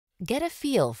Get a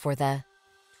feel for the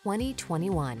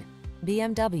 2021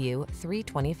 BMW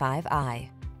 325i.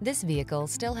 This vehicle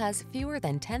still has fewer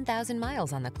than 10,000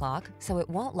 miles on the clock, so it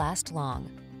won't last long.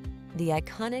 The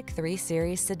iconic 3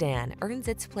 Series sedan earns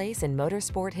its place in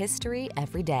motorsport history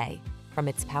every day. From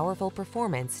its powerful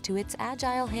performance to its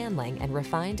agile handling and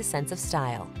refined sense of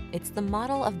style, it's the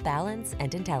model of balance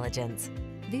and intelligence.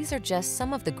 These are just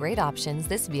some of the great options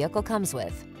this vehicle comes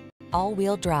with: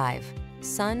 all-wheel drive,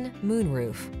 sun,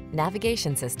 moonroof,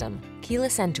 navigation system,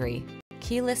 keyless entry,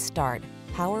 keyless start,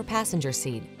 power passenger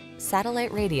seat,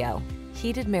 satellite radio,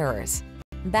 heated mirrors,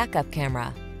 backup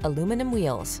camera, aluminum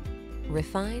wheels.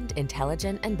 Refined,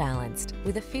 intelligent, and balanced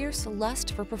with a fierce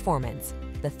lust for performance,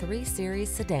 the 3 Series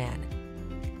sedan